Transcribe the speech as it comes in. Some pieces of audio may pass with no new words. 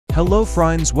Hello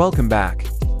friends, welcome back.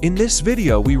 In this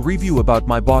video we review about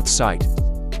Mybot site.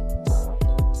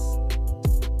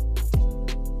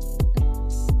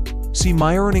 See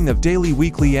my earning of daily,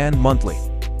 weekly and monthly.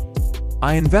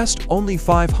 I invest only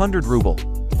 500 ruble.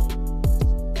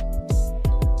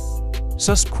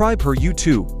 Subscribe her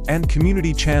YouTube and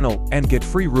community channel and get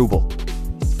free ruble.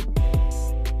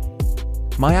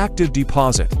 My active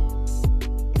deposit.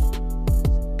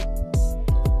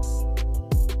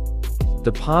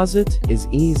 Deposit is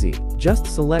easy. Just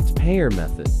select payer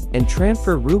method and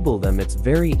transfer ruble them. It's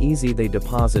very easy. They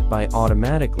deposit by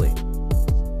automatically.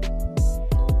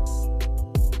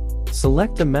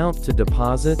 Select amount to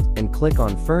deposit and click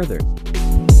on further.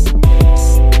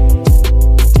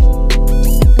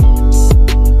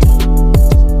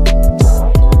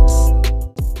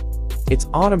 It's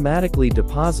automatically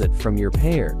deposit from your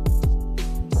payer.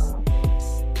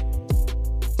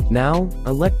 Now,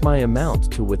 elect my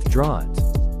amount to withdraw it.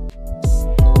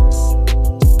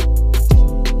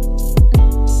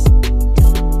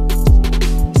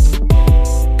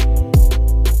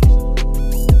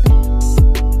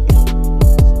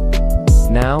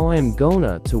 Now I'm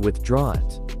gonna to withdraw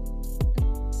it.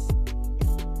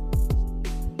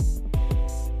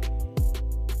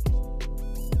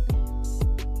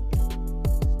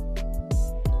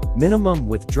 Minimum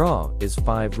withdraw is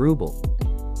 5 ruble.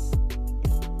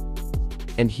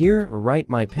 And here, write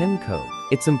my PIN code.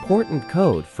 It's important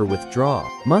code for withdraw.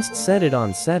 Must set it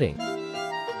on setting.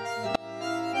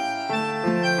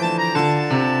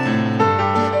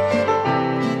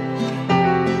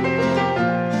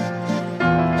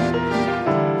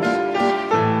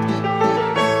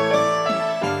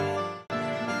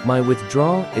 My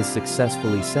withdrawal is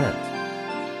successfully sent.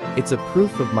 It's a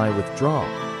proof of my withdrawal.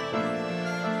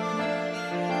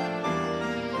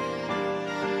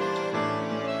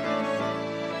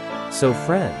 So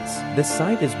friends, this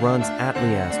site runs at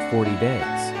least 40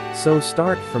 days. So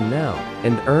start from now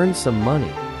and earn some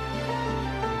money.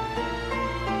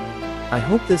 I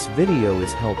hope this video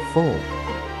is helpful.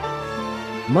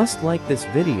 Must like this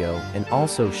video and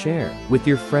also share with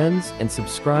your friends and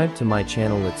subscribe to my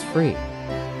channel. It's free.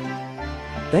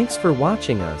 Thanks for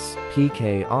watching us,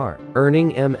 PKR,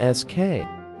 Earning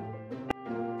MSK.